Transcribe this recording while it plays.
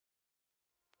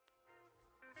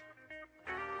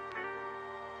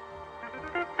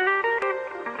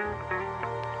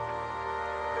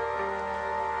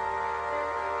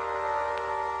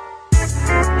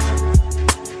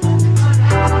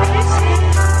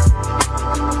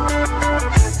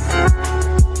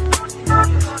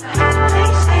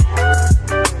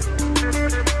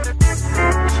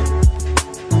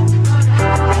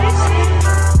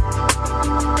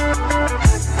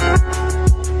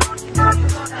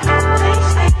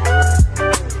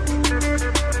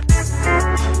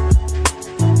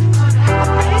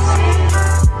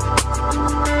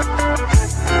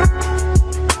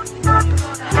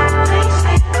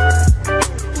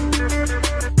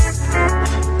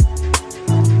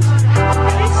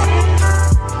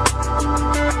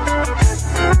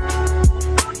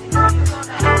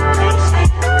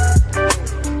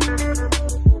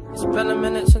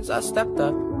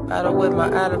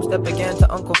atoms that began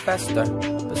to Uncle Fester.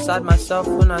 Beside myself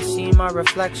when I see my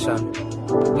reflection.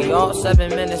 We all 7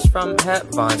 minutes from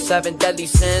heaven. 7 deadly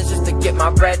sins just to get my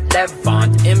bread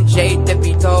levant. MJ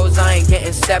dippy toes, I ain't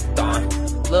getting stepped on.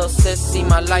 Lil' sis see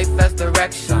my life as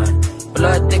direction.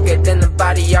 Blood thicker than the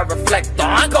body I reflect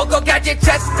on. Go get your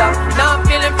chest up, now I'm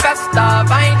feeling festive.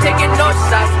 I ain't taking no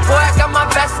shots, boy I got my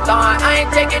vest on. I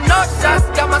ain't taking no shots,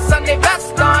 got my Sunday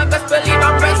best on. Best believe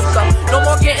I'm rest up, no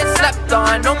more getting slept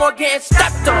on. No more getting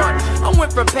stepped on. I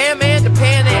went from Pan Am to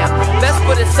Pan Am. Best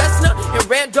with a Cessna and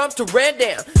random to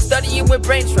Randam. Studying with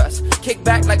brain trust, kick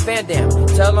back like Van Damme.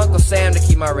 Tell Uncle Sam to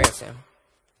keep my ransom.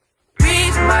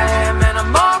 Breeze in my hair, man,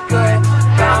 I'm all good.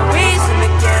 Found reason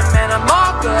again, man, I'm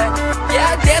all good.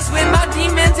 Yeah, I dance with my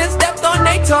demons and stepped on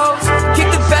their toes. Kick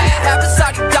the bad habits,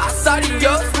 side of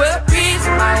yours. With a breeze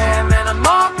in my hair, man, I'm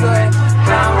all good.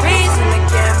 Found reason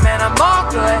again, man, I'm all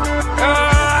good.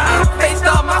 I faced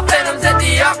all my phantoms at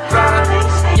the opera.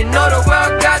 You know the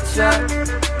world got ya.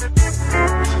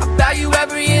 I value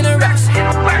every interaction.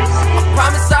 I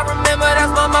promise I remember,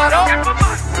 that's my motto.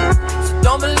 So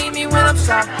don't believe me when I'm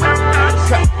shot,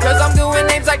 cause I'm doing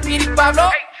names like P.D.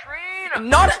 Pablo.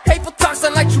 And all that hateful talk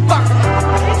sound like Chewbacca.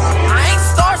 I ain't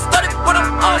star-studded, but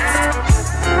I'm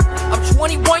honest. I'm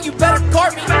 21, you better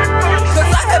card me, cause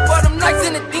I had bought them nights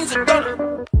and the things are done.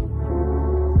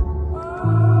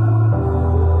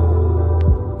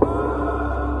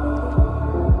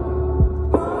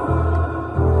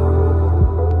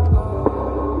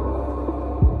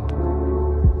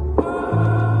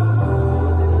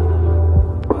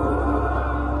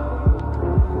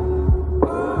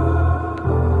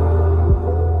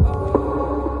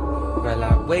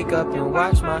 Wake up and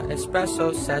watch my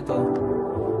espresso settle.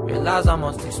 Realize I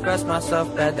must express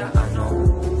myself better. I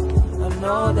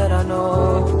know that I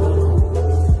know.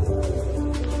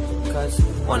 Cause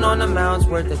one on the mound's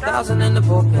worth 1,000 in the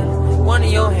bullpen. One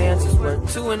in your hands is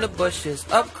worth 2 in the bushes.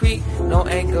 Up creek, no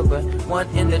anchor, but 1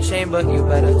 in the chamber. You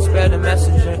better spare the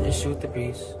messenger and shoot the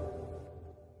breeze.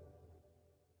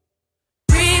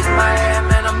 Breeze my hair,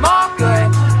 man, I'm all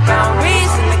good. Found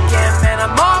reason again, man,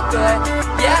 I'm all good.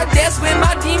 Yeah, I dance with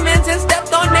my demons and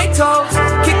stepped on their toes.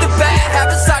 Kick the bad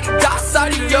habits,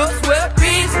 side of yours. With a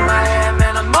breeze in my hair,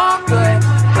 man, I'm all good.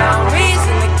 Found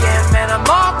reason again, man, I'm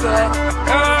all good.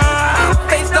 I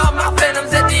faced all my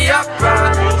phantoms at the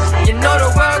opera. You know the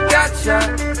world got ya.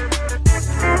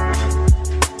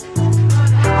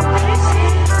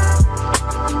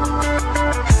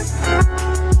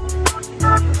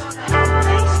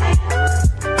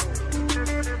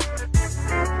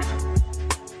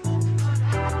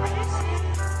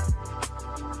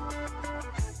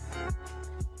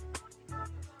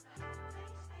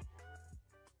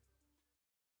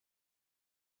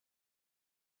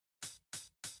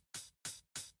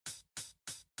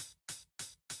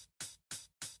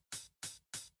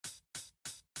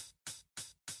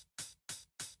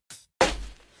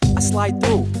 Slide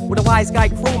through with a wise guy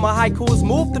crew. My haikus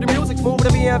move to the music, smooth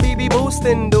with a VMVB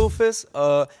boosting doofus.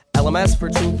 LMS for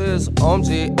truth is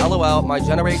OMG, LOL, my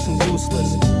generation's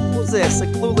useless. Who's this? A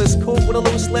clueless cool with a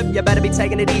loose lip? You better be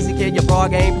taking it easy, kid. Your ball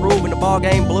game proving the ball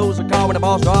game blues are call when the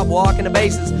balls drop, walking the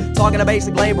bases, talking the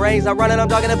basic lame brains. I run it, I'm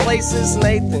talking in places.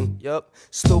 Nathan, yup,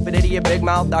 stupid idiot, big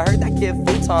mouth. I heard that kid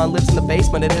Futon lives in the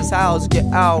basement of his house. Get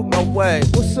out, no way.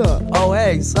 What's up? Oh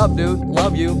hey, sup, dude?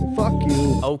 Love you. Fuck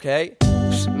you. Okay.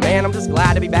 Man, I'm just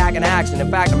glad to be back in action.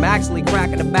 In fact, I'm actually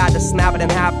cracking the bat to snap it in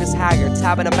half this haggard.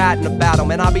 Tapping a bat in a battle.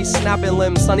 Man, I'll be snapping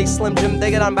limbs. Sunny Slim Jim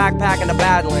digging on backpacking the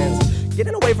Badlands.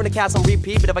 Getting away from the cats on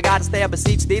repeat, but if I gotta stay up,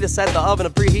 beseech thee to set the oven to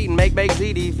preheat and make baked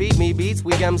ZD. Feed me beats,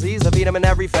 weak MZs, I feed them in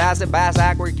every facet. Bass,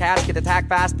 awkward cats get attacked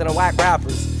fast than a whack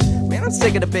rappers. Man, I'm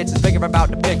sick of the bitches, figure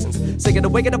about depictions. Sick of the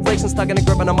wicked afflictions, stuck in the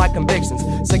grip of my convictions.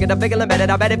 Sick of the figure embedded,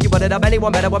 I bet if you put it up,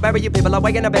 anyone better. Wherever you people are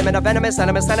waking up, in a venomous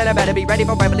sentiment, sending it better. Be ready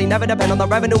for reveille, never depend on the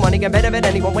revenue, money can benefit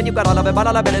anyone. When you got all of it, but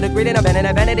all of it, agreed in a minute,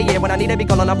 event of the year. When I need to be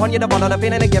calling upon you to follow the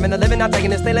feeling and giving, the living, not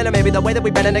taking it, stealing, and maybe the way that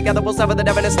we've been in together will sever the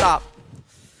devil and stop.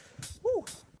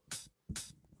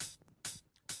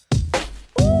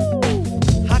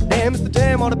 Hot damn, it's the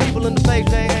jam, all the people in the place,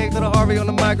 J.A. to the Harvey on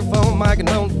the microphone, mic and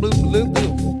on blue, blue,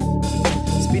 blue.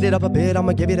 Speed it up a bit,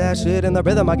 I'ma give you that shit in the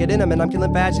rhythm. I get in them and I'm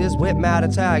killing fascists with mad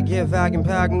attack. Give vacuum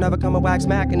pack, never come a whack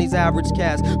smacking these average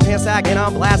cats. Pants sagging,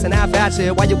 I'm blasting that fat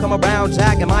shit. Why you come around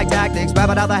jacking my tactics?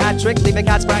 Rabbit out the hat trick, leaving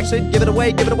cats crack shit. Give it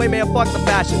away, man, fuck the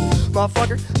fashion.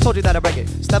 Motherfucker, told you that I break it.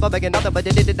 Step up begging nothing, but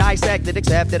it did dissect it,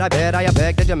 accept it. I bet I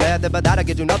beg that you method, but that'll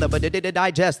get you nothing, but it did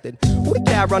digest it. Who the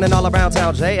cat running all around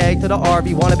town? J.A. to the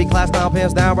RV, wanna be class down,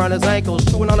 pants down, run his ankles.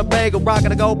 Chewing on a bagel,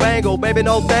 rocking a gold bangle. Baby,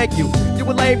 no thank you. You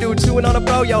a lame dude chewing on a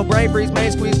bro yo, brain freeze,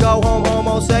 main squeeze, go home,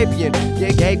 homo sapien.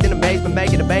 Get gaped in amazement,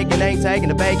 making the bacon, ain't taking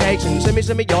a vacation.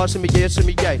 Shimmy, y'all, shimmy, yeah,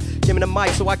 shimmy, yay. Give me the mic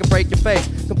so I can break your face.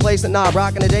 Complacent, nah,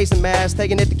 rocking a Jason mask,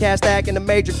 taking it to cash, stacking the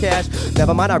major cash.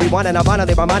 Never mind, I rewind and I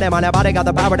finally remind him. My body got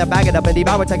the power to back it up and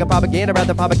devour. Take a propaganda,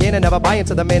 rather propaganda, never buy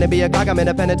into the man and be a cock. I'm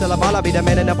independent till I fall. I'll be the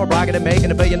man enough for rocking making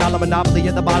 $1 billion monopoly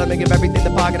at the bottom and give everything to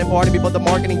pocket and party people. The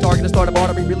marketing target to start a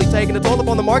barter, really taking a toll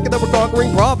upon the market that we're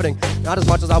conquering, profiting. Not as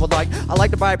much as I would like. I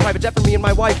like to buy a private jet for me and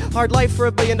my wife. Hard life for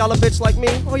 $1 billion bitch like me.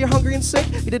 Oh, you're hungry and sick?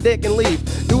 Eat a dick and leave.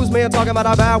 Newsman talking about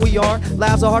how bad we are.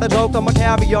 Laughs are hard to joke on my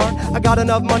caviar. I got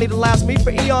enough money to last me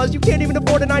for eons. You can't even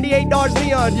afford a $98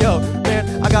 neon. Yo,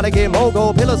 man, I gotta get more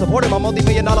gold pillars supporting my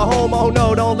multi-million dollar home. Oh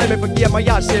no, don't let me forget my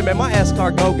yacht shit, man. My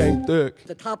escargot game thick.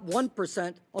 The top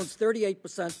 1% owns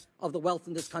 38% of the wealth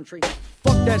in this country.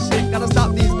 Fuck that shit, gotta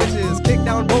stop these bitches. Kick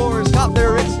down doors, cop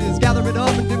their riches. Gather it up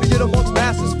and divvy it amongst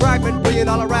masses. Fragment $1 billion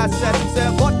assets.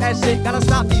 Said fuck that shit, gotta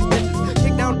stop these bitches.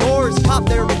 Kick down doors, cop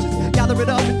their riches. Gather it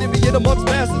up and divvy it amongst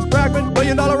masses. Fragment $1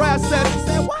 billion assets.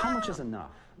 Said what? How much is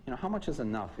enough? You know, how much is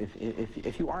enough?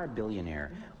 If you are a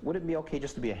billionaire, would it be okay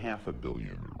just to be a half a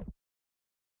billionaire?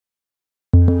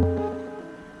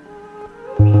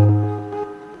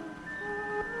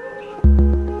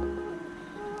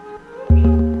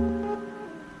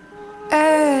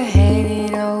 I had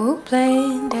it all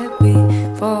planned that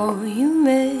before you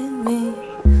met me.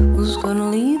 Was gonna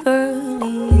leave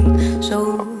early and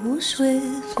so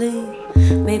swiftly.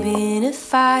 Maybe in a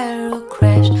fire or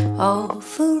crash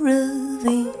off a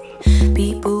ravine.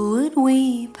 People would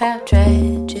weep, how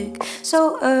tragic,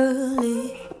 so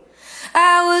early.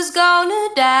 I was gonna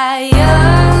die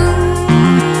young.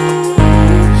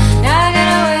 Now I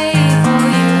gotta wait for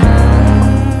you.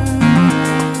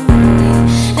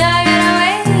 Now I gotta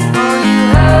wait for you.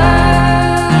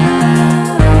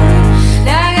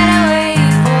 Now I gotta wait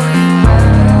for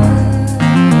you.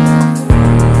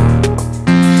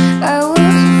 I was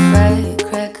a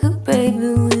firecracker,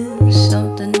 baby, with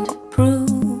something to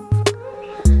prove.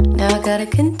 Now I gotta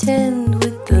contend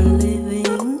with the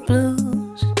living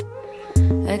blues.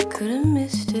 I could've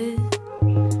missed it.